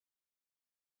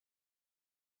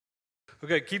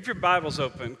Okay, keep your Bibles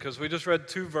open because we just read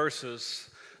two verses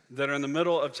that are in the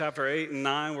middle of chapter 8 and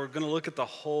 9. We're going to look at the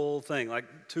whole thing, like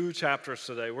two chapters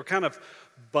today. We're kind of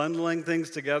bundling things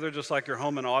together just like your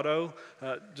home and auto,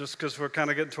 just because we're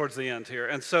kind of getting towards the end here.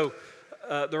 And so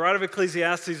the writer of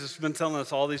Ecclesiastes has been telling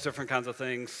us all these different kinds of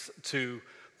things to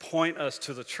point us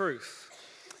to the truth.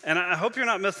 And I hope you're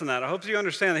not missing that. I hope you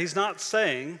understand that he's not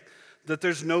saying that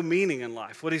there's no meaning in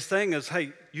life. What he's saying is,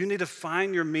 hey, you need to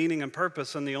find your meaning and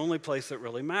purpose in the only place that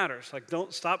really matters. Like,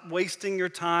 don't stop wasting your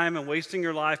time and wasting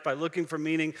your life by looking for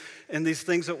meaning in these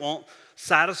things that won't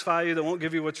satisfy you, that won't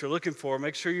give you what you're looking for.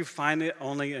 Make sure you find it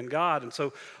only in God. And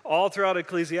so all throughout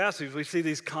Ecclesiastes, we see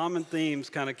these common themes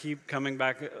kind of keep coming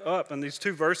back up. And these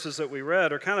two verses that we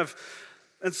read are kind of,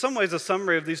 in some ways, a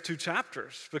summary of these two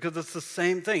chapters, because it's the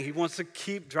same thing. He wants to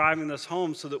keep driving this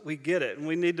home so that we get it, and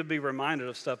we need to be reminded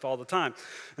of stuff all the time.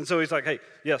 And so he's like, hey,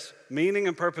 yes, meaning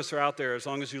and purpose are out there as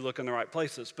long as you look in the right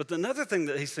places. But another thing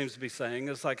that he seems to be saying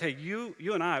is like, hey, you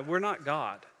and I, we're not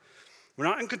God. We're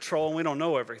not in control, and we don't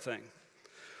know everything,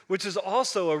 which is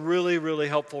also a really, really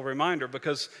helpful reminder,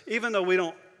 because even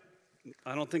though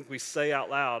I don't think we say out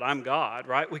loud, I'm God,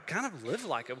 right? We kind of live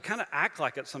like it. We kind of act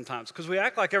like it sometimes because we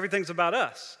act like everything's about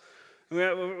us. We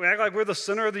act like we're the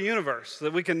center of the universe,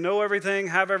 that we can know everything,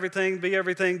 have everything, be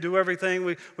everything, do everything.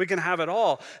 We can have it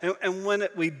all. And when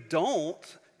we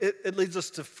don't, it leads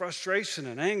us to frustration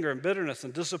and anger and bitterness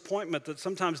and disappointment that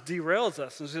sometimes derails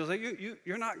us. And so he's like,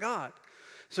 you're not God.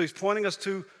 So he's pointing us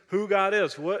to who God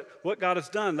is, what God has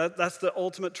done. That's the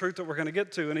ultimate truth that we're going to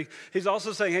get to. And he's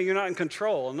also saying, hey, you're not in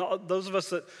control. And those of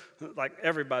us that, like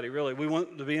everybody really, we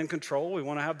want to be in control. We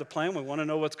want to have the plan. We want to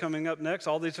know what's coming up next,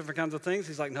 all these different kinds of things.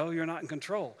 He's like, no, you're not in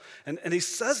control. And he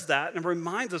says that and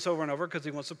reminds us over and over because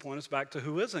he wants to point us back to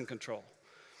who is in control.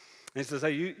 And he says,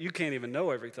 hey, you can't even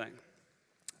know everything.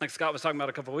 Like Scott was talking about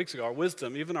a couple of weeks ago,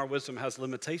 even our wisdom has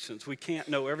limitations. We can't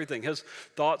know everything. His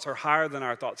thoughts are higher than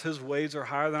our thoughts. His ways are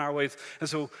higher than our ways. And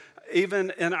so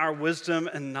even in our wisdom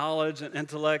and knowledge and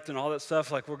intellect and all that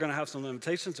stuff, like we're going to have some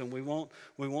limitations and we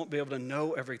won't be able to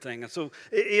know everything. And so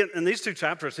in these two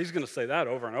chapters, he's going to say that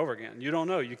over and over again. You don't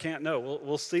know. You can't know.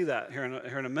 We'll see that here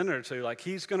in a minute or two. Like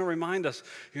he's going to remind us,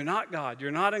 you're not God. You're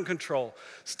not in control.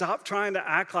 Stop trying to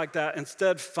act like that.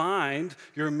 Instead, find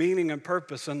your meaning and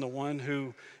purpose in the one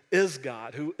who is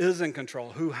God, who is in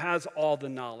control, who has all the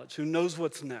knowledge, who knows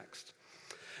what's next.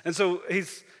 And so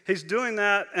he's doing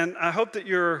that, and I hope that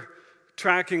you're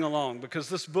tracking along because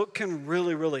this book can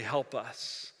really, really help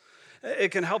us.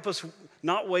 It can help us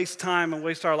not waste time and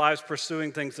waste our lives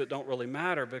pursuing things that don't really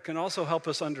matter, but it can also help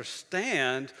us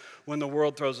understand when the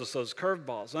world throws us those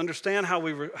curveballs, understand how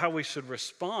we should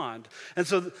respond. And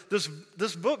so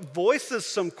this book voices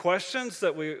some questions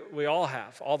that we all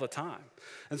have all the time.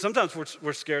 And sometimes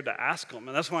we're scared to ask them.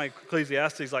 And that's why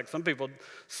Ecclesiastes, like some people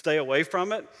stay away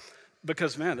from it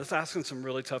because, man, it's asking some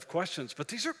really tough questions. But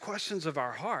these are questions of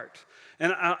our heart.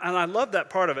 And I love that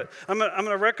part of it. I'm going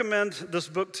to recommend this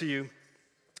book to you,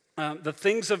 The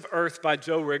Things of Earth by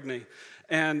Joe Rigney.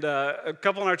 And a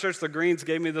couple in our church, the Greens,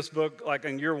 gave me this book like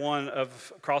in year one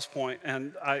of Crosspoint.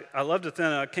 And I loved it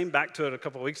then. And I came back to it a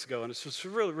couple of weeks ago. And it's just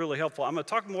really, really helpful. I'm going to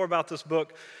talk more about this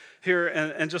book here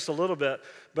in just a little bit.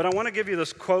 But I want to give you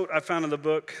this quote I found in the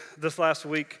book this last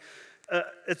week.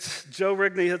 It's Joe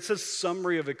Rigney. It's his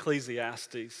summary of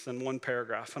Ecclesiastes in one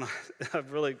paragraph. And I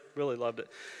really, really loved it.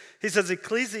 He says,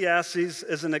 Ecclesiastes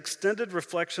is an extended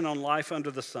reflection on life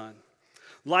under the sun.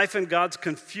 Life in God's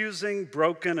confusing,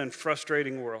 broken, and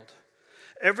frustrating world.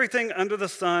 Everything under the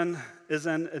sun is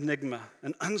an enigma,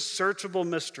 an unsearchable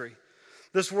mystery.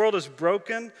 This world is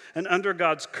broken and under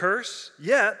God's curse,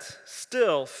 yet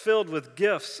still filled with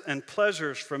gifts and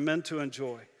pleasures for men to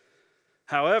enjoy.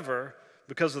 However,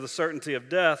 because of the certainty of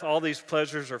death, all these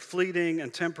pleasures are fleeting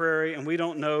and temporary, and we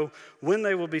don't know when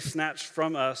they will be snatched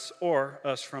from us or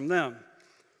us from them.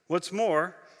 What's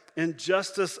more,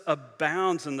 injustice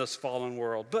abounds in this fallen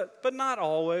world, but not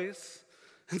always.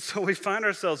 And so we find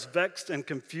ourselves vexed and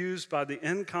confused by the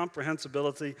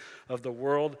incomprehensibility of the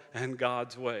world and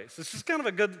God's ways. This is kind of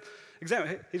a good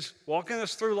example. He's walking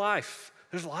us through life.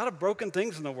 There's a lot of broken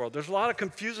things in the world. There's a lot of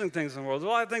confusing things in the world. There's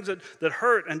a lot of things that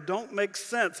hurt and don't make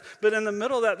sense. But in the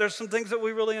middle of that, there's some things that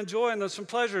we really enjoy and there's some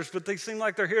pleasures, but they seem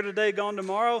like they're here today, gone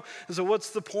tomorrow. And so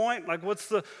what's the point? Like where's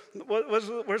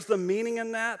the meaning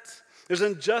in that? There's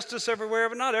injustice everywhere,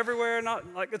 but not everywhere.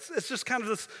 Not like it's just kind of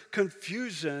this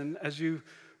confusion as you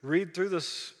read through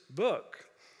this book.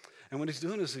 And what he's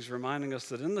doing is he's reminding us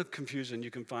that in the confusion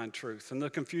you can find truth. In the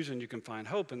confusion you can find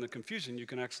hope. In the confusion you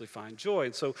can actually find joy.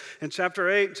 And so in chapter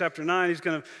 8, chapter 9, he's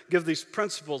going to give these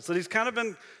principles that he's kind of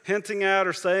been hinting at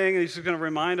or saying, and he's going to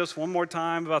remind us one more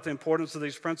time about the importance of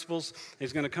these principles.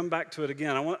 He's going to come back to it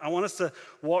again. I want us to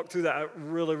walk through that. I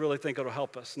really, really think it'll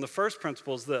help us. And the first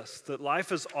principle is this, that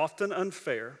life is often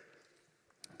unfair,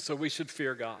 so we should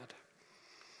fear God.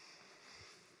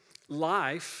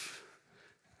 Life,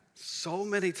 so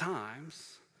many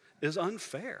times, is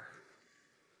unfair.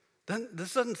 Then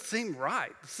this doesn't seem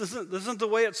right. This isn't the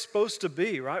way it's supposed to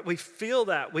be, right? We feel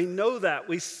that, we know that,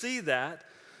 we see that.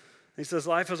 He says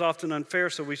life is often unfair,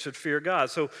 so we should fear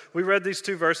God. So we read these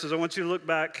two verses. I want you to look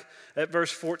back at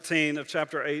verse 14 of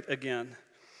chapter 8 again.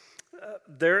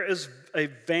 There is a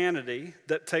vanity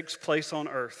that takes place on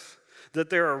earth, that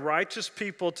there are righteous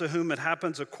people to whom it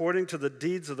happens according to the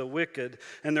deeds of the wicked,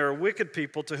 and there are wicked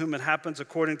people to whom it happens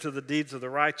according to the deeds of the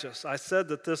righteous. I said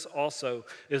that this also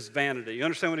is vanity. You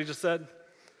understand what he just said?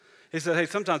 He said, hey,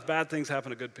 sometimes bad things happen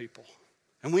to good people.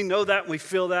 And we know that, and we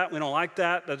feel that, we don't like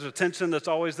that. There's a tension that's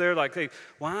always there, like, hey,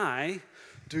 why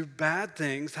do bad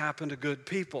things happen to good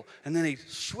people? And then he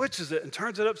switches it and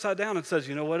turns it upside down and says,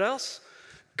 you know what else?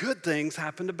 Good things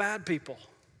happen to bad people.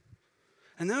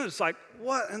 And then it's like,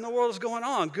 what in the world is going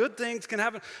on? Good things can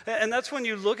happen. And that's when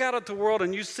you look out at the world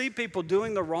and you see people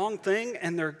doing the wrong thing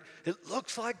and it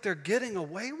looks like they're getting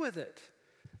away with it.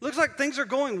 It looks like things are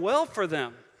going well for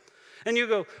them. And you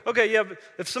go, okay, yeah, but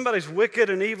if somebody's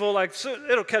wicked and evil, like, so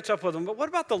it'll catch up with them. But what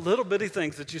about the little bitty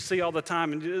things that you see all the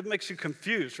time? And it makes you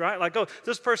confused, right? Like, oh,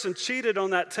 this person cheated on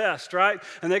that test, right?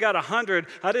 And they got 100.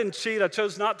 I didn't cheat. I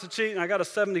chose not to cheat, and I got a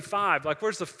 75. Like,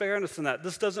 where's the fairness in that?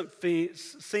 This doesn't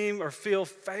seem or feel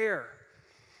fair.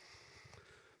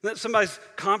 That somebody's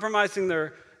compromising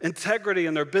their integrity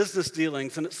in their business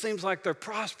dealings, and it seems like they're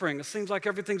prospering. It seems like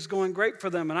everything's going great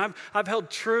for them. And I've held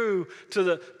true to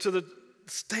the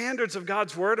standards of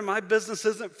God's word, and my business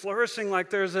isn't flourishing like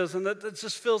theirs is, and that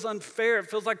just feels unfair. It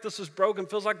feels like this is broken,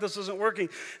 feels like this isn't working.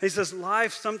 And he says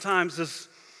life sometimes is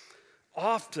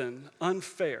often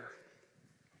unfair.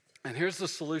 And here's the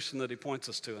solution that he points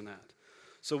us to in that.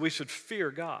 So we should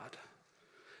fear God.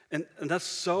 And that's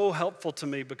so helpful to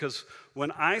me, because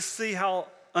when I see how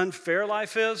unfair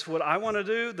life is, what I want to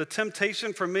do, the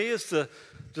temptation for me is to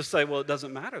just say, well, it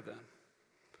doesn't matter then.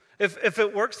 If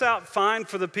it works out fine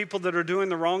for the people that are doing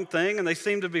the wrong thing and they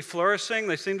seem to be flourishing,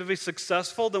 they seem to be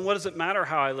successful, then what does it matter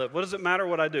how I live? What does it matter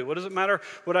what I do? What does it matter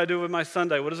what I do with my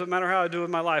Sunday? What does it matter how I do with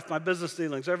my life, my business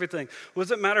dealings, everything? What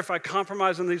does it matter if I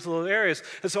compromise in these little areas?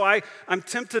 And so I'm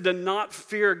tempted to not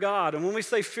fear God. And when we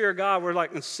say fear God, we're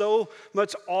like in so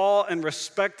much awe and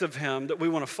respect of him that we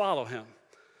want to follow him.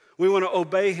 We want to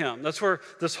obey him. That's where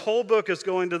this whole book is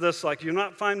going to this, like you'll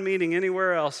not find meaning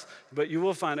anywhere else, but you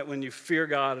will find it when you fear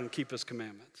God and keep his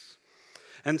commandments.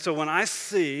 And so when I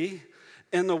see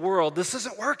in the world, this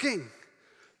isn't working.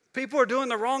 People are doing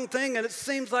the wrong thing and it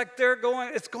seems like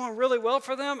it's going really well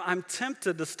for them. I'm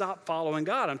tempted to stop following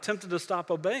God. I'm tempted to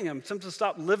stop obeying him. I'm tempted to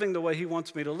stop living the way he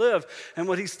wants me to live. And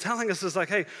what he's telling us is like,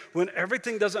 hey, when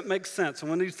everything doesn't make sense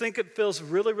and when you think it feels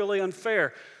really, really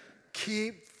unfair,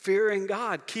 keep fearing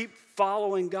God. Keep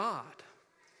following God.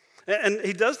 And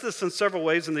he does this in several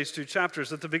ways in these two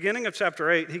chapters. At the beginning of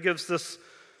chapter 8, he gives this,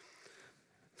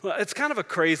 well, it's kind of a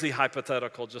crazy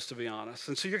hypothetical, just to be honest.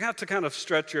 And so you have to kind of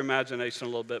stretch your imagination a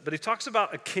little bit. But he talks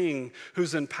about a king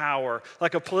who's in power,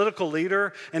 like a political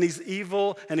leader, and he's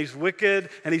evil, and he's wicked,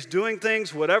 and he's doing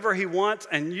things, whatever he wants,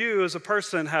 and you as a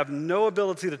person have no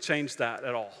ability to change that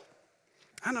at all.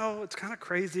 I know, it's kind of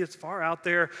crazy, it's far out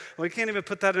there. We can't even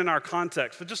put that in our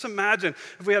context. But just imagine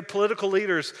if we had political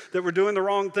leaders that were doing the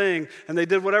wrong thing and they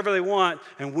did whatever they want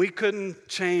and we couldn't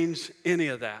change any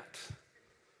of that.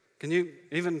 Can you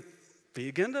even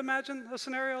begin to imagine a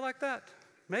scenario like that?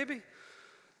 Maybe.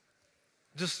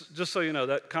 Just so you know,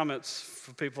 that comment's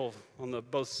for people on the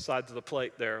both sides of the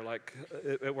plate there. Like,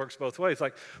 it works both ways.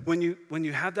 Like, when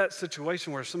you have that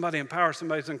situation where somebody in power,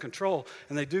 somebody's in control,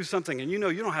 and they do something, and you know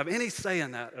you don't have any say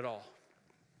in that at all,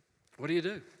 what do?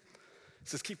 He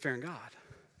says, keep fearing God.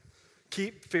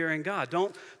 Keep fearing God.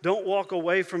 Don't walk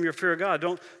away from your fear of God.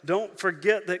 Don't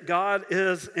forget that God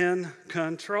is in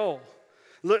control.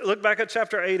 Look back at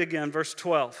chapter 8 again, verse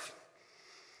 12.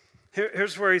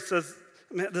 Here's where he says,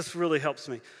 man, this really helps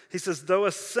me. He says, though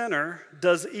a sinner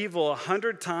does evil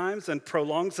 100 times and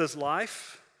prolongs his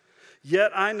life,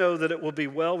 yet I know that it will be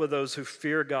well with those who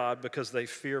fear God because they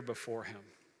fear before him.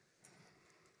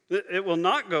 It will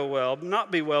not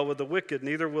be well with the wicked,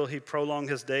 neither will he prolong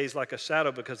his days like a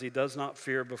shadow because he does not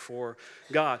fear before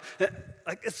God.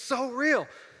 Like, it's so real.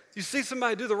 You see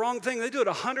somebody do the wrong thing, they do it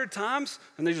 100 times,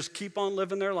 and they just keep on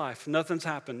living their life. Nothing's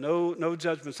happened. No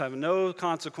judgments happen. No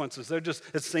consequences.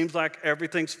 It seems like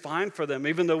everything's fine for them,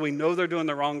 even though we know they're doing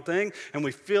the wrong thing, and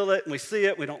we feel it, and we see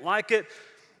it, we don't like it.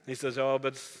 And he says, oh,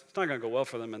 but it's not going to go well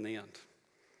for them in the end.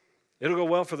 It'll go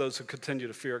well for those who continue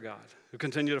to fear God, who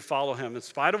continue to follow him. In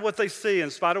spite of what they see,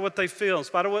 in spite of what they feel, in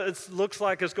spite of what it looks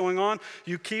like is going on,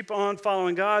 you keep on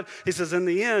following God. He says, in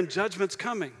the end, judgment's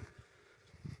coming.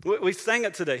 We sang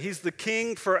it today. He's the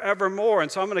king forevermore.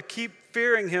 And so I'm going to keep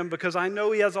fearing him because I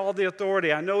know he has all the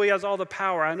authority. I know he has all the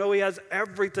power. I know he has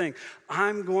everything.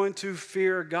 I'm going to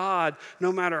fear God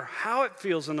no matter how it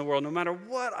feels in the world, no matter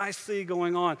what I see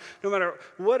going on, no matter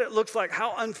what it looks like,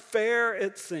 how unfair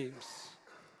it seems.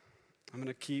 I'm going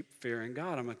to keep fearing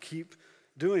God. I'm going to keep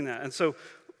doing that. And so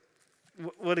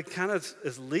what it kind of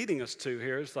is leading us to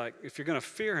here is like, if you're going to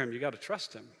fear him, you got to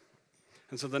trust him.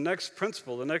 And so the next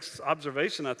principle, the next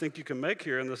observation I think you can make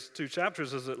here in these 2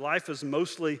 chapters is that life is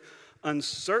mostly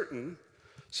uncertain,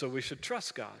 so we should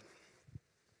trust God.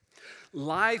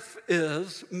 Life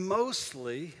is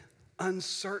mostly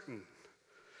uncertain.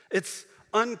 It's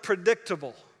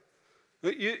unpredictable.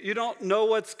 You don't know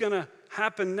what's going to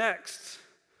happen next.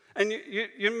 And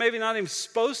you're maybe not even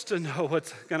supposed to know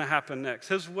what's going to happen next.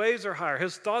 His ways are higher.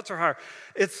 His thoughts are higher.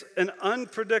 It's an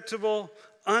unpredictable,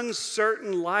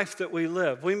 uncertain life that we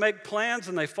live. We make plans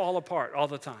and they fall apart all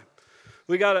the time.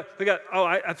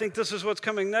 I think this is what's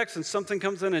coming next, and something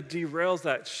comes in and derails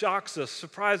that, shocks us,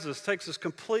 surprises us, takes us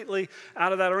completely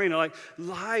out of that arena. Like,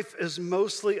 life is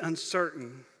mostly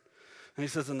uncertain. And he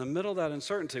says in the middle of that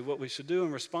uncertainty, what we should do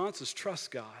in response is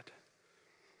trust God.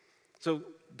 So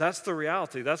that's the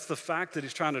reality. That's the fact that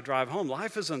he's trying to drive home.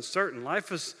 Life is uncertain.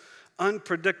 Life is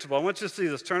unpredictable. I want you to see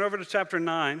this. Turn over to chapter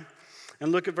 9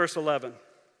 and look at verse 11.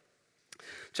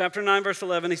 Chapter 9, verse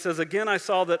 11, he says, again, I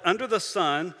saw that under the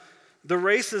sun, the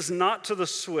race is not to the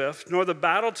swift, nor the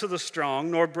battle to the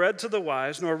strong, nor bread to the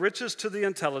wise, nor riches to the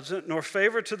intelligent, nor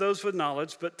favor to those with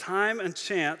knowledge, but time and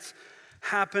chance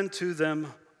happen to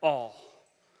them all.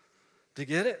 Do you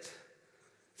get it?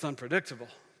 It's unpredictable.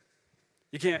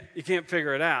 You can't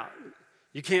figure it out.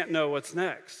 You can't know what's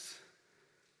next.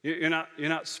 You're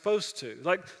not supposed to.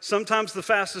 Like, sometimes the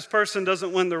fastest person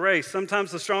doesn't win the race.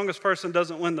 Sometimes the strongest person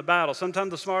doesn't win the battle.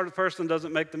 Sometimes the smartest person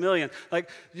doesn't make the million.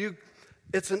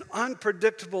 It's an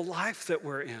unpredictable life that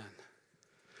we're in.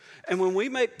 And when we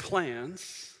make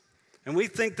plans and we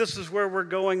think this is where we're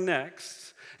going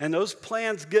next, and those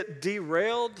plans get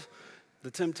derailed,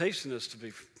 the temptation is to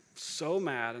be so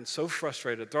mad and so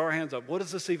frustrated, throw our hands up. What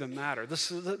does this even matter?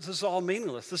 This is all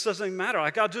meaningless. This doesn't even matter.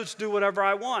 I'll just do whatever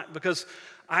I want because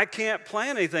I can't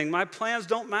plan anything. My plans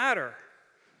don't matter.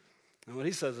 And what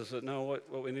he says is that, no,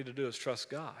 what we need to do is trust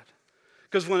God.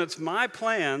 Because when it's my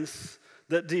plans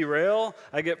that derail,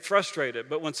 I get frustrated.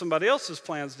 But when somebody else's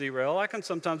plans derail, I can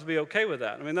sometimes be okay with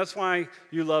that. I mean, that's why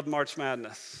you love March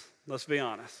Madness. Let's be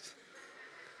honest.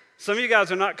 Some of you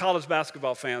guys are not college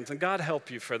basketball fans, and God help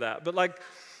you for that. But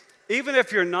even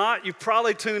if you're not, you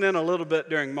probably tune in a little bit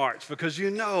during March because you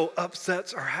know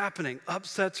upsets are happening.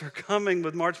 Upsets are coming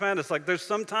with March Madness. There's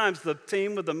sometimes the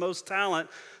team with the most talent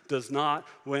does not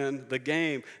win the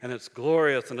game, and it's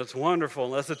glorious and it's wonderful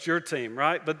unless it's your team,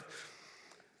 right? But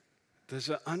there's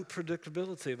an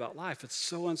unpredictability about life. It's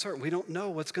so uncertain. We don't know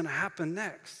what's going to happen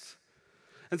next.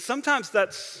 And sometimes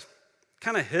that's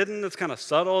kind of hidden. It's kind of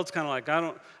subtle. It's kind of like I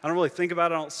don't really think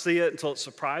about it. I don't see it until it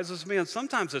surprises me. And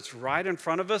sometimes it's right in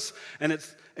front of us, and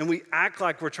we act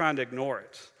like we're trying to ignore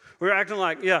it. We're acting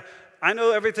like, yeah, I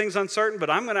know everything's uncertain, but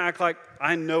I'm going to act like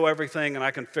I know everything and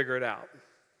I can figure it out.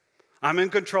 I'm in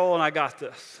control and I got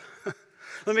this.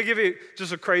 Let me give you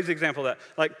just a crazy example of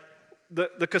that.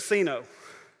 The casino.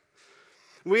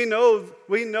 We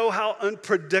know how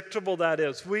unpredictable that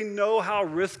is. We know how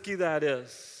risky that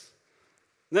is.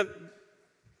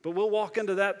 But we'll walk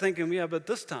into that thinking, yeah, but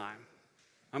this time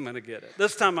I'm going to get it.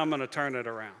 This time I'm going to turn it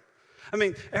around. I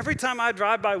mean, every time I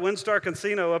drive by WinStar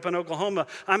Casino up in Oklahoma,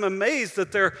 I'm amazed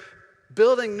that they're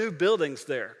building new buildings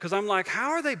there. Because I'm like,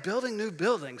 how are they building new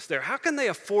buildings there? How can they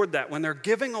afford that when they're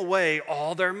giving away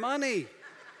all their money?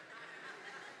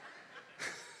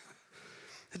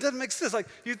 It doesn't make sense.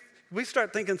 We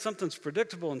start thinking something's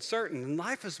predictable and certain, and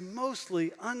life is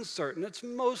mostly uncertain. It's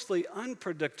mostly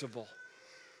unpredictable.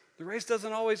 The race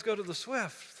doesn't always go to the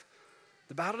swift.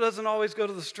 The battle doesn't always go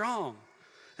to the strong.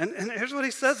 And here's what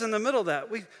he says in the middle of that.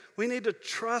 We need to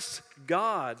trust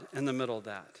God in the middle of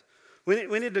that.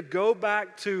 We need to go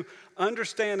back to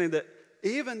understanding that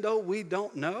even though we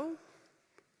don't know,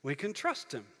 we can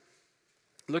trust him.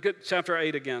 Look at chapter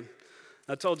 8 again.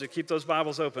 I told you, keep those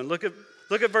Bibles open. Look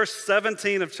at verse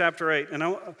 17 of chapter 8.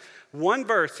 And one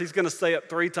verse, he's going to say it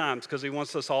 3 times because he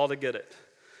wants us all to get it.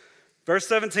 Verse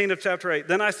 17 of chapter 8.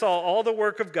 Then I saw all the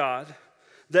work of God,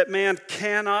 that man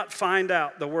cannot find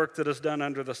out the work that is done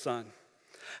under the sun.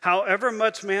 However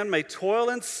much man may toil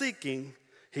in seeking,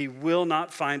 he will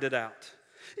not find it out.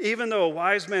 Even though a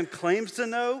wise man claims to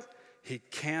know, he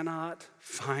cannot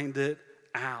find it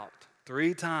out.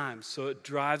 3 times, so it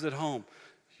drives it home.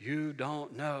 You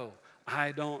don't know.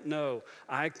 I don't know.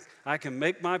 I can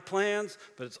make my plans,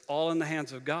 but it's all in the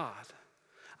hands of God.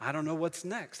 I don't know what's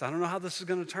next. I don't know how this is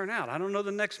going to turn out. I don't know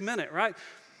the next minute, right?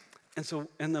 And so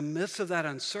in the midst of that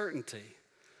uncertainty,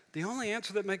 the only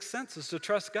answer that makes sense is to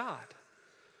trust God.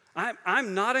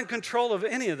 I'm not in control of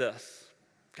any of this.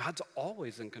 God's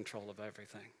always in control of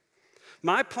everything.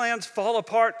 My plans fall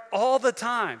apart all the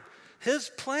time. His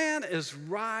plan is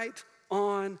right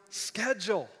on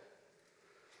schedule.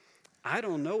 I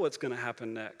don't know what's going to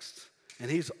happen next.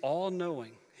 And he's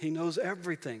all-knowing. He knows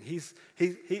everything.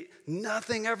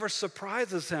 Nothing ever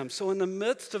surprises him. So in the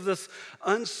midst of this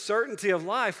uncertainty of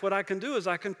life, what I can do is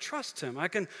I can trust him. I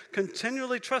can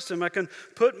continually trust him. I can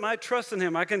put my trust in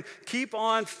him. I can keep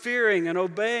on fearing and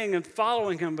obeying and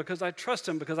following him because I trust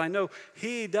him, because I know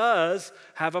he does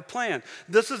have a plan.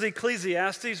 This is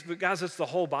Ecclesiastes, but guys, it's the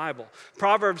whole Bible.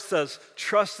 Proverbs says,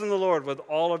 trust in the Lord with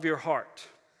all of your heart.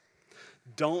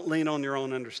 Don't lean on your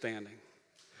own understanding,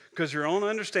 because your own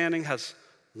understanding has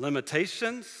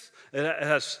limitations, it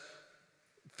has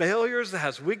failures, it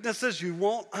has weaknesses. You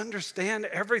won't understand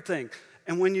everything.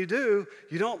 And when you do,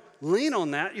 you don't lean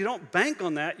on that, you don't bank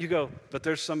on that, you go, but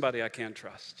there's somebody I can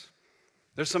trust.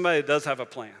 There's somebody that does have a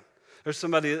plan. There's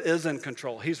somebody that is in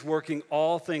control. He's working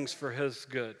all things for his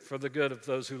good, for the good of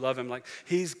those who love him. Like,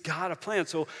 he's got a plan.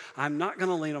 So I'm not going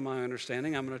to lean on my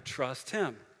understanding, I'm going to trust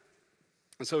him.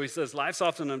 And so he says, life's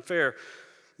often unfair.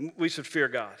 We should fear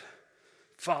God.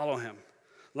 Follow him.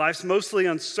 Life's mostly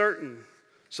uncertain,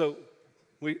 so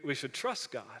we should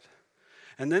trust God.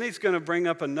 And then he's going to bring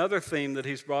up another theme that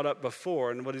he's brought up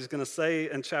before, and what he's going to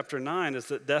say in chapter 9 is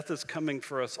that death is coming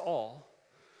for us all,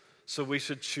 so we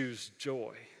should choose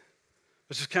joy,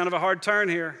 which is kind of a hard turn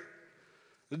here.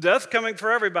 The death's coming for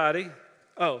everybody.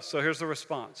 Oh, so here's the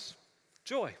response.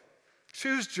 Joy.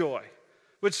 Choose joy,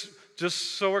 which,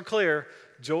 just so we're clear,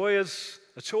 joy is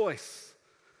a choice.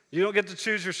 You don't get to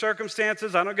choose your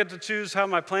circumstances. I don't get to choose how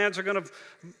my plans are going to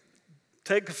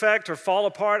take effect or fall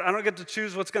apart. I don't get to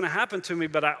choose what's going to happen to me,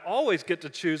 but I always get to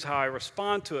choose how I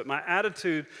respond to it, my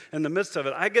attitude in the midst of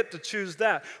it. I get to choose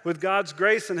that. With God's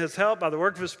grace and his help, by the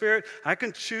work of his Spirit, I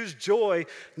can choose joy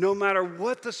no matter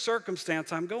what the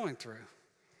circumstance I'm going through.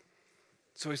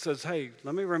 So he says, hey,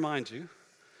 let me remind you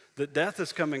that death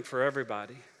is coming for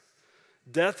everybody.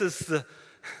 Death is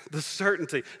the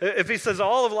certainty. If he says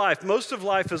all of life, most of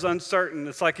life is uncertain,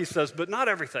 it's like he says, but not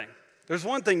everything. There's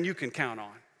one thing you can count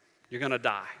on. You're going to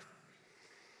die.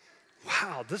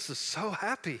 Wow, this is so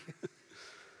happy.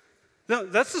 No,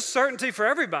 that's the certainty for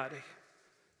everybody.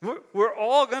 We're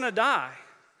all going to die.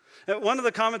 One of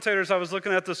the commentators I was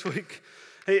looking at this week,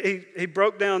 he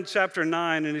broke down chapter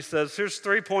 9 and he says, here's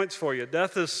 3 points for you.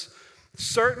 Death is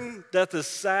certain, death is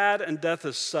sad, and death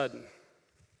is sudden.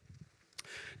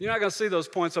 You're not going to see those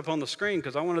points up on the screen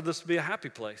because I wanted this to be a happy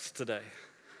place today.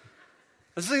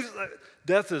 It seems like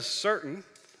death is certain.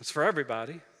 It's for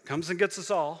everybody. Comes and gets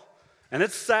us all. And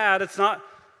it's sad. It's not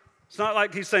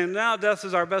like he's saying, now death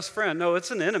is our best friend. No, it's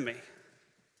an enemy.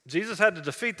 Jesus had to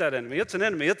defeat that enemy. It's an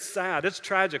enemy. It's sad. It's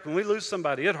tragic. When we lose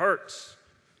somebody, it hurts.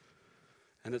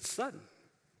 And it's sudden.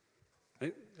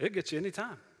 It gets you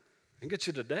anytime. It gets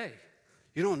you today.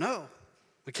 You don't know.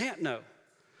 We can't know.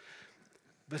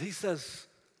 But he says,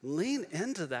 lean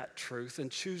into that truth and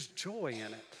choose joy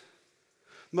in it.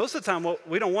 Most of the time,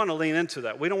 we don't want to lean into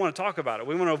that. We don't want to talk about it.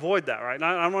 We want to avoid that, right?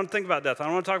 I don't want to think about death. I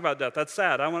don't want to talk about death. That's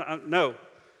sad. No.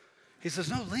 He says,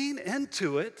 no, lean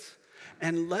into it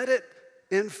and let it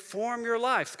inform your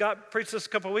life. Scott preached this a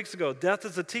couple of weeks ago. Death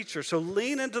is a teacher. So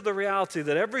lean into the reality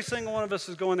that every single one of us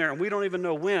is going there and we don't even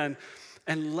know when,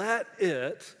 and let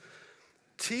it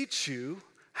teach you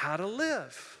how to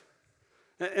live.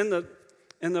 In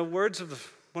the words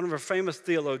of one of our famous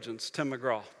theologians, Tim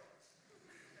McGraw,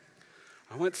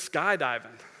 I went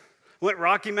skydiving, went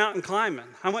Rocky Mountain climbing.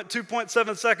 I went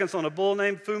 2.7 seconds on a bull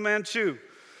named Fu Manchu.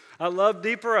 I loved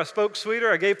deeper, I spoke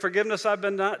sweeter, I gave forgiveness I've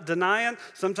been denying.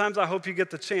 Sometimes I hope you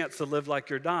get the chance to live like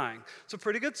you're dying. It's a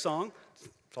pretty good song.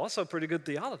 It's also pretty good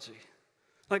theology.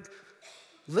 Like,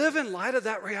 live in light of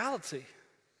that reality.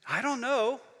 I don't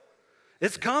know.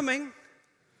 It's coming.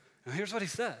 And here's what he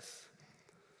says.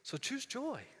 So choose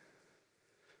joy.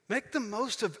 Make the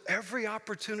most of every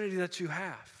opportunity that you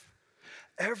have.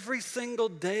 Every single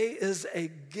day is a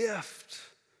gift.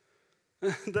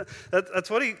 That's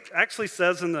what he actually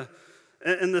says in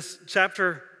this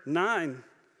chapter 9.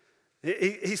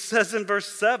 He says in verse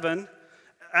 7,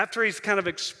 after he's kind of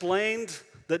explained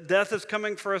that death is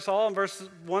coming for us all in verses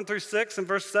 1 through 6, and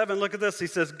verse 7, look at this. He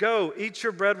says, "Go, eat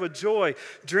your bread with joy,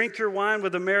 drink your wine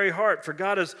with a merry heart, for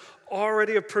God has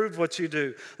already approved what you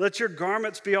do. Let your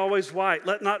garments be always white.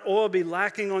 Let not oil be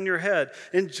lacking on your head.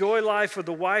 Enjoy life with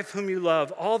the wife whom you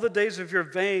love, all the days of your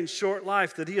vain, short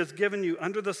life that he has given you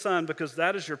under the sun, because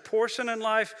that is your portion in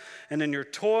life, and in your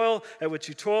toil at which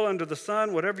you toil under the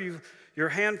sun, whatever your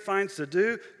hand finds to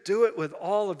do, do it with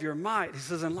all of your might." He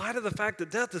says, in light of the fact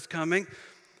that death is coming,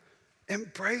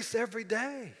 embrace every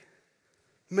day.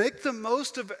 Make the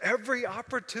most of every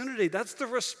opportunity. That's the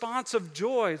response of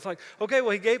joy. It's like, okay,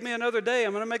 well, he gave me another day.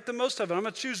 I'm going to make the most of it. I'm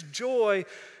going to choose joy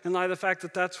in light of the fact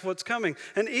that that's what's coming.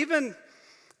 And even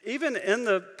in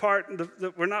the part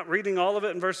that we're not reading all of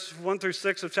it in verse 1 through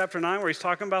 6 of chapter 9, where he's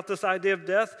talking about this idea of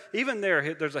death, even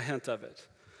there's a hint of it.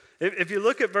 If you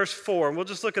look at verse 4, and we'll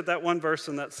just look at that one verse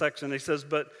in that section, he says,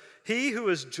 "But he who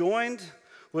is joined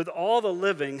with all the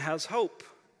living has hope."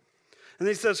 And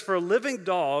he says, "For a living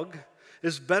dog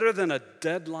is better than a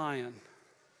dead lion."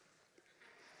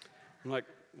 I'm like,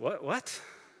 what?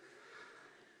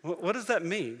 What does that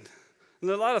mean? And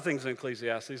there are a lot of things in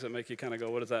Ecclesiastes that make you kind of go,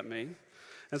 what does that mean?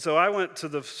 And so I went to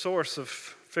the source of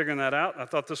figuring that out. I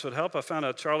thought this would help. I found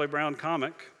a Charlie Brown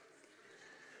comic.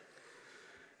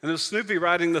 And it was Snoopy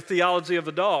writing the theology of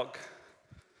the dog.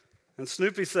 And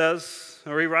Snoopy says,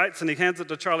 or he writes and he hands it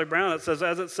to Charlie Brown. It says,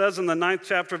 "As it says in the 9th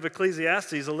chapter of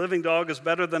Ecclesiastes, a living dog is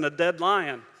better than a dead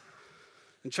lion."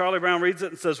 And Charlie Brown reads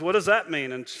it and says, "What does that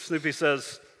mean?" And Snoopy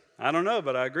says, "I don't know,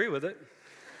 but I agree with it."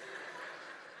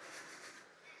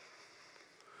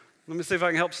 Let me see if I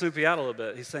can help Snoopy out a little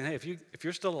bit. He's saying, hey, if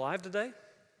you're still alive today,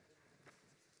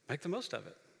 make the most of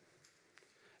it.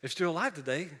 If you're still alive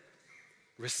today,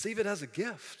 receive it as a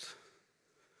gift.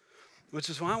 Which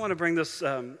is why I want to bring this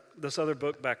other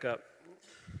book back up.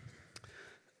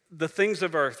 The Things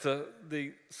of Earth,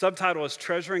 the subtitle is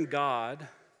Treasuring God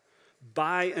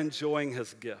by Enjoying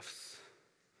His Gifts.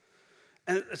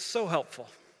 And it's so helpful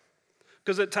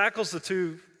because it tackles the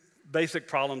two basic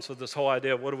problems with this whole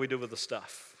idea of what do we do with the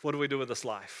stuff? What do we do with this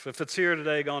life? If it's here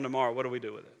today, gone tomorrow, what do we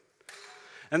do with it?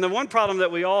 And the one problem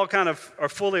that we all kind of are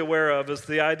fully aware of is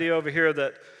the idea over here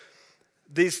that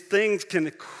these things can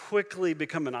quickly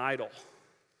become an idol.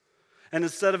 And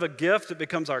instead of a gift, it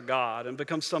becomes our God and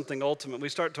becomes something ultimate. We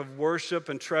start to worship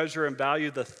and treasure and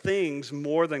value the things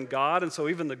more than God. And so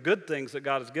even the good things that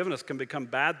God has given us can become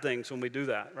bad things when we do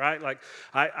that, right? Like,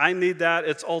 I need that.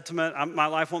 It's ultimate. My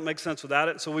life won't make sense without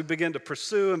it. So we begin to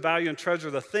pursue and value and treasure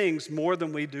the things more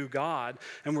than we do God.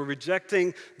 And we're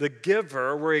rejecting the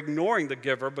giver. We're ignoring the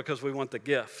giver because we want the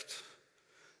gift.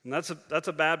 And that's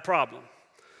a bad problem.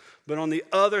 But on the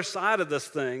other side of this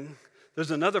thing, there's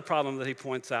another problem that he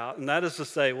points out, and that is to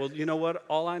say, well, you know what?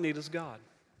 All I need is God.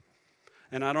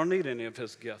 And I don't need any of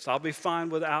his gifts. I'll be fine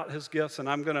without his gifts, and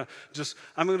I'm going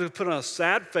to put on a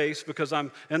sad face because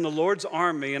I'm in the Lord's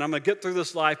army, and I'm going to get through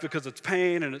this life because it's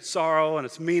pain and it's sorrow and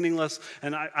it's meaningless,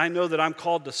 and I know that I'm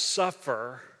called to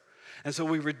suffer. And so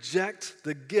we reject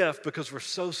the gift because we're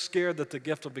so scared that the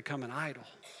gift will become an idol.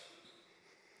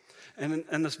 And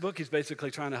in this book, he's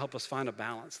basically trying to help us find a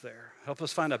balance there, help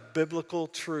us find a biblical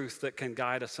truth that can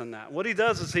guide us in that. What he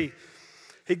does is he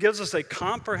gives us a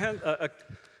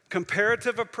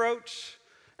comparative approach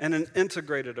and an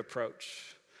integrated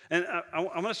approach. And I'm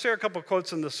going to share a couple of quotes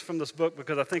from this book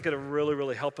because I think it'll really,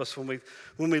 really help us when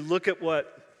we look at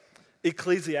what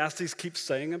Ecclesiastes keeps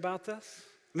saying about this.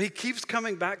 I mean, he keeps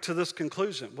coming back to this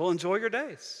conclusion. Well, enjoy your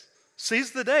days.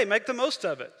 Seize the day. Make the most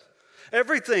of it.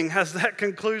 Everything has that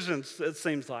conclusion, it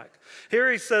seems like.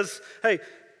 Here he says, hey,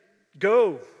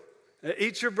 go,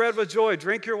 eat your bread with joy,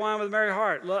 drink your wine with a merry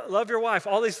heart, love your wife,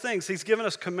 all these things. He's given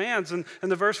us commands. And in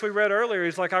the verse we read earlier,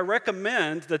 he's like, I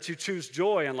recommend that you choose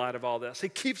joy in light of all this. He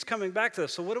keeps coming back to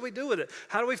this. So what do we do with it?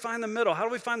 How do we find the middle? How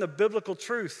do we find the biblical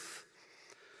truth?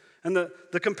 And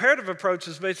the comparative approach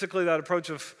is basically that approach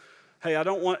of, hey, I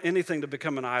don't want anything to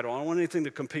become an idol. I don't want anything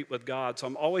to compete with God. So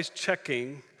I'm always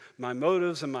checking my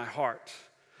motives and my heart.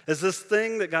 Is this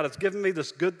thing that God has given me,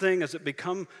 this good thing, has it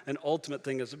become an ultimate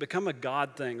thing? Has it become a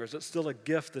God thing, or is it still a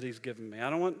gift that he's given me? I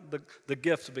don't want the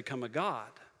gift to become a God.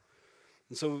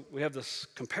 And so we have this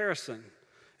comparison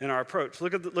in our approach.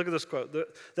 Look at this quote.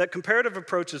 That comparative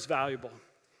approach is valuable.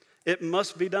 It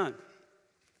must be done.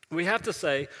 We have to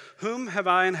say, whom have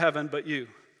I in heaven but you?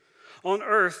 On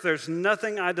earth, there's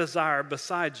nothing I desire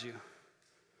besides you.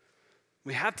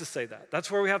 We have to say that. That's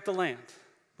where we have to land.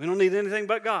 We don't need anything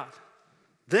but God.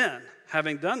 Then,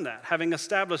 having done that, having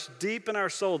established deep in our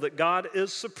soul that God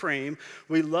is supreme,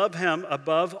 we love him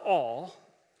above all,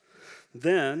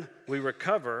 then we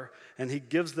recover and he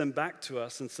gives them back to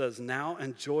us and says, now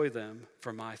enjoy them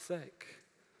for my sake.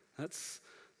 That's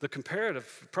the comparative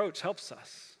approach helps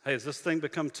us. Hey, has this thing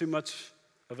become too much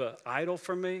of an idol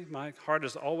for me? My heart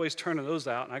is always turning those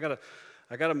out, and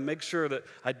I gotta make sure that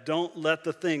I don't let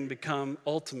the thing become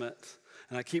ultimate.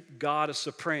 And I keep God as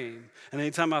supreme. And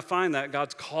anytime I find that,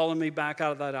 God's calling me back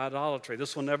out of that idolatry.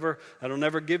 That'll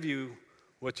never give you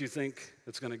what you think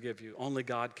it's going to give you. Only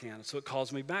God can. So it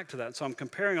calls me back to that. So I'm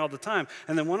comparing all the time.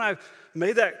 And then when I've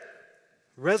made that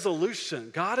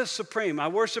resolution, God is supreme. I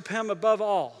worship him above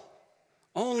all.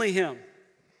 Only him.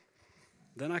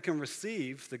 Then I can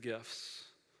receive the gifts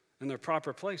in their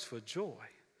proper place with joy.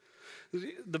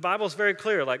 The Bible's very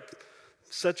clear, like,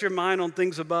 set your mind on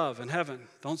things above in heaven.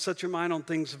 Don't set your mind on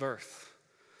things of earth.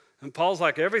 And Paul's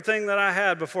like, everything that I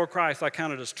had before Christ, I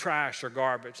counted as trash or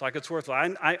garbage, like it's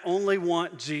worthless. I only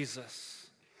want Jesus.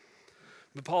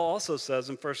 But Paul also says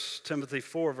in 1 Timothy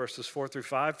 4, verses 4 through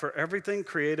 5, for everything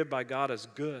created by God is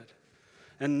good,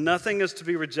 and nothing is to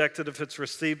be rejected if it's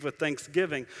received with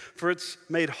thanksgiving, for it's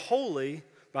made holy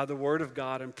by the word of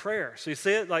God and prayer. So you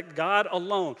see it like God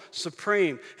alone,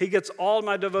 supreme. He gets all of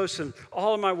my devotion,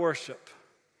 all of my worship.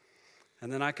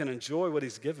 And then I can enjoy what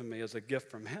he's given me as a gift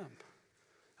from him.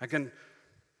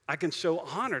 I can show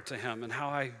honor to him in how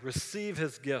I receive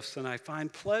his gifts, and I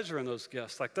find pleasure in those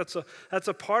gifts. Like that's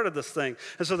a part of this thing.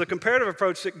 And so the comparative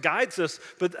approach, it guides us,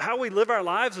 but how we live our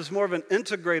lives is more of an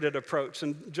integrated approach.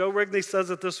 And Joe Rigney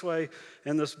says it this way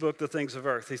in this book, The Things of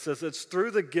Earth. He says, it's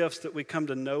through the gifts that we come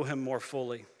to know him more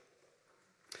fully.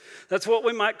 That's what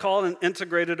we might call an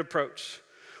integrated approach,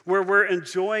 where we're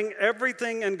enjoying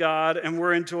everything in God and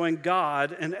we're enjoying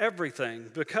God in everything,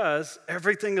 because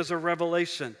everything is a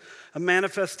revelation, a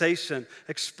manifestation,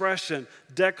 expression,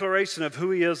 declaration of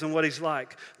who he is and what he's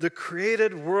like. The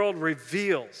created world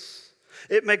reveals.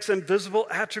 It makes invisible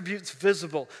attributes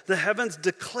visible. The heavens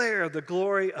declare the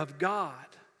glory of God.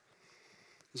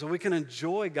 So we can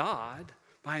enjoy God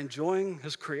by enjoying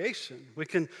his creation. We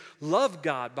can love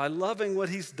God by loving what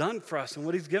he's done for us and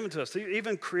what he's given to us.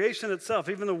 Even creation itself,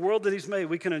 even the world that he's made,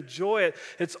 we can enjoy it.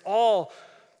 It's all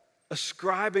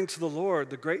ascribing to the Lord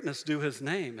the greatness due his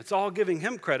name. It's all giving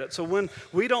him credit. So when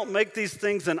we don't make these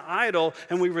things an idol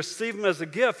and we receive them as a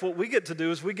gift, what we get to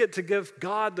do is we get to give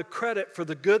God the credit for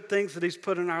the good things that he's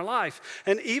put in our life.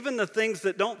 And even the things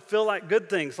that don't feel like good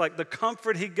things, like the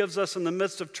comfort he gives us in the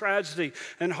midst of tragedy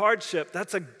and hardship,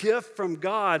 that's a gift from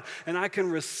God, and I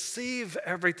can receive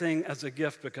everything as a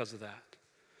gift because of that.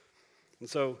 And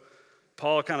so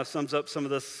Paul kind of sums up some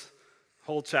of this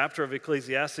whole chapter of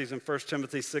Ecclesiastes in 1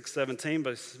 Timothy 6:17,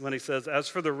 but when he says, as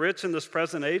for the rich in this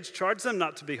present age, charge them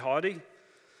not to be haughty,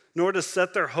 nor to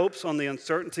set their hopes on the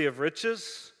uncertainty of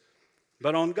riches,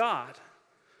 but on God.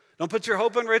 Don't put your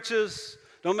hope in riches.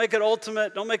 Don't make it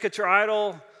ultimate. Don't make it your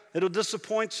idol. It'll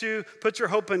disappoint you. Put your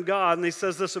hope in God. And he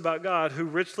says this about God, who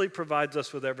richly provides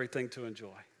us with everything to enjoy.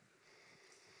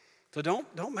 So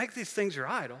don't make these things your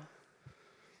idol,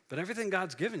 but everything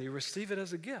God's given you, receive it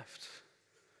as a gift.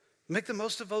 Make the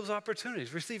most of those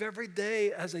opportunities. Receive every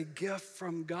day as a gift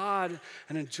from God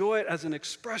and enjoy it as an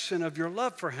expression of your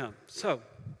love for him. So,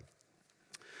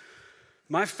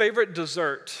 my favorite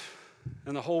dessert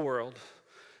in the whole world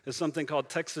is something called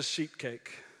Texas sheet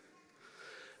cake.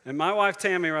 And my wife,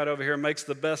 Tammy, right over here, makes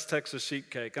the best Texas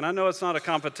sheet cake. And I know it's not a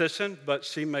competition, but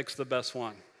she makes the best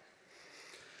one.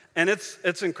 And it's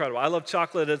incredible. I love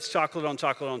chocolate. It's chocolate on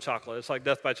chocolate on chocolate. It's like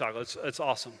death by chocolate. It's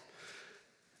awesome.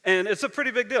 And it's a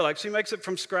pretty big deal. Like, she makes it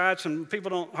from scratch, and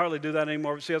people don't hardly do that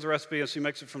anymore, but she has a recipe and she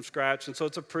makes it from scratch, and so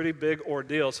it's a pretty big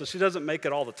ordeal. So she doesn't make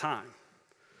it all the time.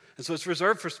 And so it's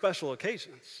reserved for special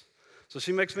occasions. So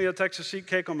she makes me a Texas sheet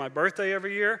cake on my birthday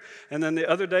every year, and then the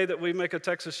other day that we make a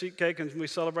Texas sheet cake and we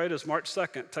celebrate is March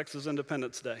 2nd, Texas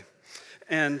Independence Day.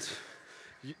 And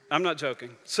I'm not joking.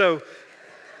 So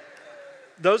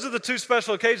those are the two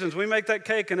special occasions. We make that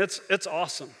cake, and it's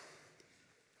awesome.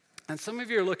 And some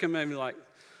of you are looking at me like,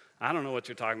 I don't know what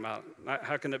you're talking about.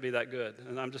 How can it be that good?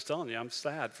 And I'm just telling you, I'm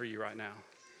sad for you right now.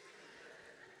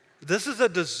 This is a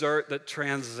dessert that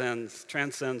transcends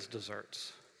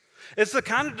desserts. It's the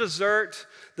kind of dessert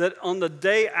that on the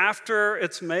day after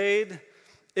it's made,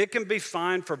 it can be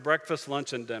fine for breakfast,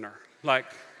 lunch, and dinner. Like,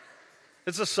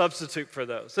 it's a substitute for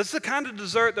those. It's the kind of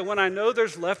dessert that when I know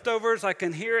there's leftovers, I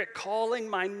can hear it calling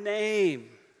my name,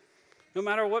 no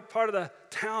matter what part of the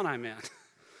town I'm in.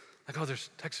 Like, oh, there's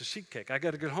Texas sheet cake. I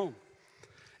got to get home.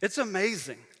 It's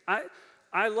amazing.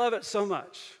 I love it so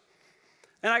much.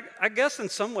 And I guess in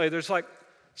some way there's like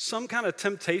some kind of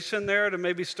temptation there to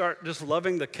maybe start just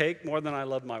loving the cake more than I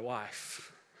love my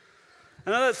wife.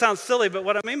 I know that sounds silly, but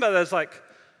what I mean by that is like,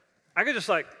 I could just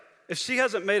like, if she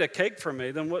hasn't made a cake for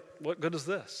me, then what good is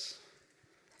this?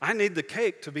 I need the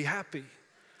cake to be happy.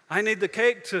 I need the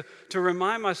cake to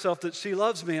remind myself that she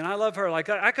loves me and I love her. Like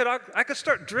I could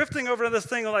start drifting over to this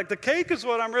thing of like the cake is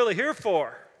what I'm really here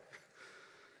for.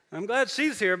 I'm glad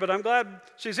she's here, but I'm glad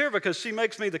she's here because she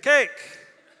makes me the cake.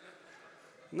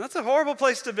 And that's a horrible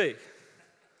place to be.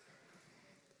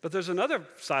 But there's another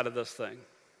side of this thing.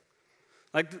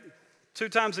 Like 2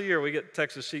 times a year we get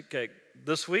Texas sheet cake.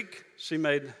 This week she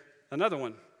made another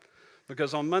one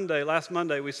because on last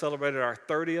Monday, we celebrated our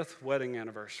 30th wedding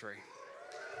anniversary.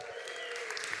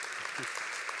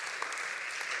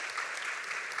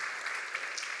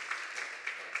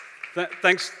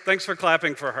 Thanks for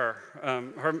clapping for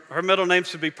her. Her middle name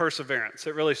should be Perseverance.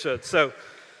 It really should. So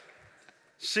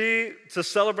to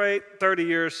celebrate 30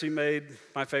 years, she made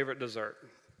my favorite dessert.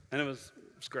 And it was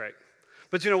great.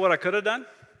 But you know what I could have done?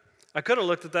 I could have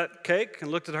looked at that cake and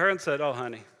looked at her and said, oh,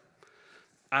 honey,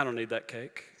 I don't need that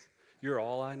cake. You're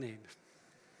all I need.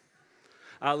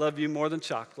 I love you more than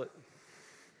chocolate.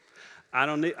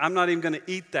 I'm not even going to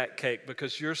eat that cake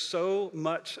because you're so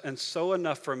much and so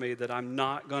enough for me that I'm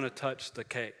not going to touch the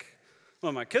cake.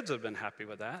 Well, my kids would have been happy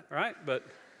with that, right? But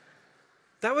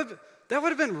that would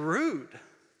have been rude.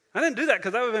 I didn't do that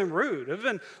because that would have been rude. It would have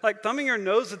been like thumbing your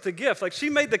nose at the gift. Like she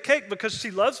made the cake because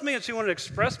she loves me and she wanted to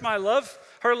express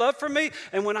her love for me.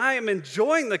 And when I am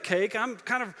enjoying the cake, I'm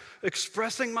kind of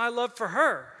expressing my love for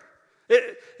her.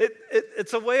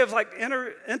 It's a way of like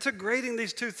integrating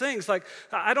these two things. Like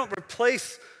I don't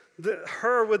replace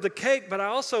her with the cake, but I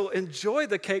also enjoy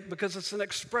the cake because it's an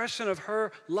expression of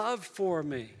her love for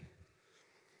me.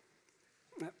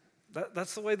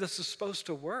 That's the way this is supposed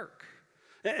to work.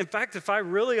 In fact, if I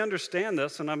really understand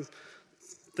this, and I'm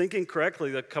thinking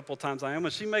correctly a couple times I am,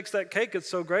 when she makes that cake, it's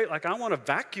so great. Like I want to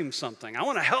vacuum something. I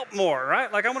want to help more,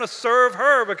 right? Like I want to serve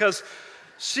her because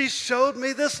she showed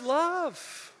me this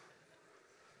love.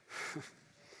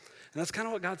 And that's kind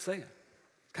of what God's saying.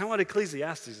 Kind of what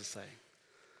Ecclesiastes is saying.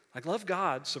 Like, love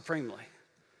God supremely.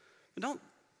 But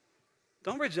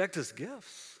don't reject his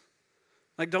gifts.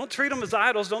 Like, don't treat them as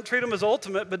idols. Don't treat them as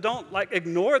ultimate, but don't, like,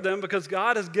 ignore them because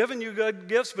God has given you good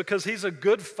gifts because he's a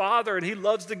good father and he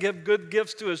loves to give good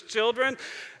gifts to his children.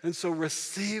 And so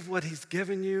receive what he's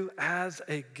given you as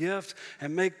a gift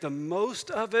and make the most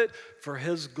of it for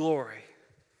his glory.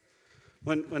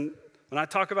 When I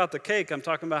talk about the cake, I'm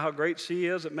talking about how great she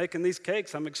is at making these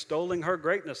cakes. I'm extolling her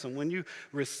greatness. And when you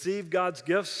receive God's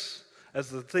gifts as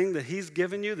the thing that he's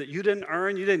given you, that you didn't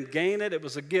earn, you didn't gain it, it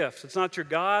was a gift. It's not your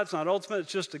God, it's not ultimate,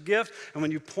 it's just a gift. And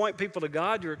when you point people to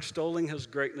God, you're extolling his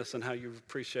greatness and how you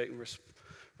appreciate and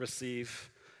receive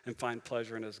and find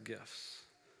pleasure in his gifts.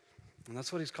 And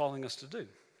that's what he's calling us to do.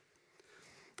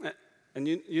 And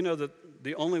you know that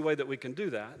the only way that we can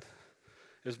do that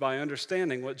is by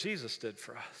understanding what Jesus did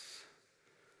for us.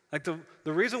 Like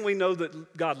the reason we know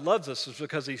that God loves us is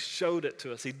because he showed it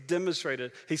to us. He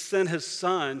demonstrated. He sent his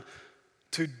son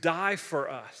to die for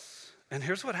us. And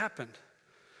here's what happened.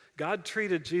 God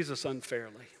treated Jesus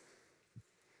unfairly.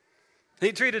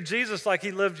 He treated Jesus like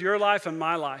he lived your life and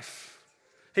my life.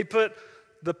 He put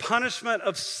the punishment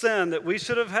of sin that we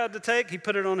should have had to take, he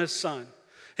put it on his son.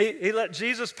 He let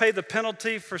Jesus pay the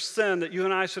penalty for sin that you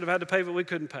and I should have had to pay, but we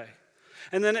couldn't pay.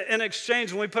 And then in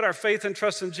exchange, when we put our faith and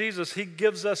trust in Jesus, he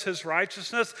gives us his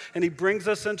righteousness and he brings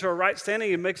us into a right standing.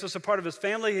 He makes us a part of his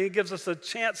family. He gives us a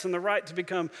chance and the right to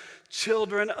become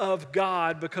children of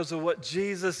God because of what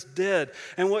Jesus did.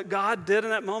 And what God did in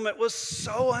that moment was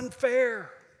so unfair.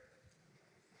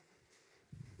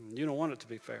 You don't want it to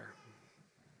be fair.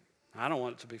 I don't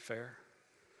want it to be fair.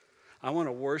 I want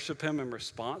to worship him in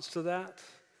response to that.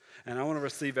 And I want to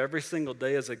receive every single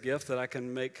day as a gift that I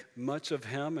can make much of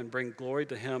him and bring glory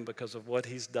to him because of what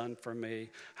he's done for me,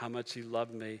 how much he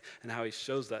loved me, and how he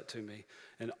shows that to me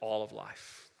in all of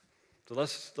life. So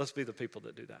let's be the people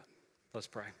that do that. Let's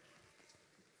pray.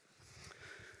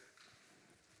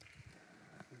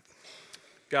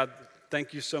 God,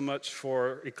 thank you so much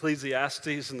for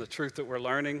Ecclesiastes and the truth that we're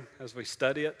learning as we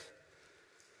study it.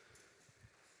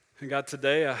 And God,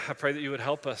 today I pray that you would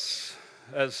help us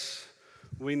as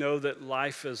we know that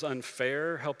life is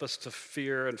unfair. Help us to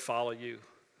fear and follow you.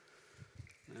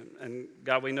 And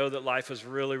God, we know that life is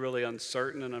really, really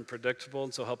uncertain and unpredictable,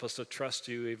 and so help us to trust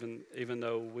you even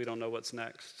though we don't know what's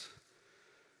next.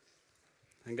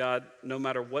 And God, no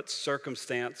matter what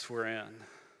circumstance we're in,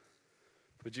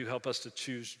 would you help us to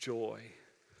choose joy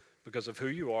because of who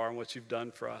you are and what you've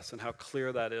done for us and how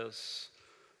clear that is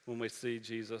when we see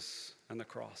Jesus and the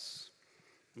cross.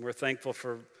 And we're thankful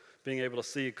for being able to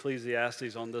see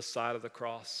Ecclesiastes on this side of the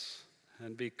cross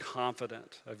and be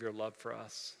confident of your love for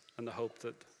us and the hope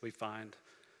that we find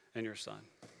in your Son.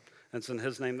 And it's in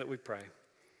his name that we pray.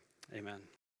 Amen.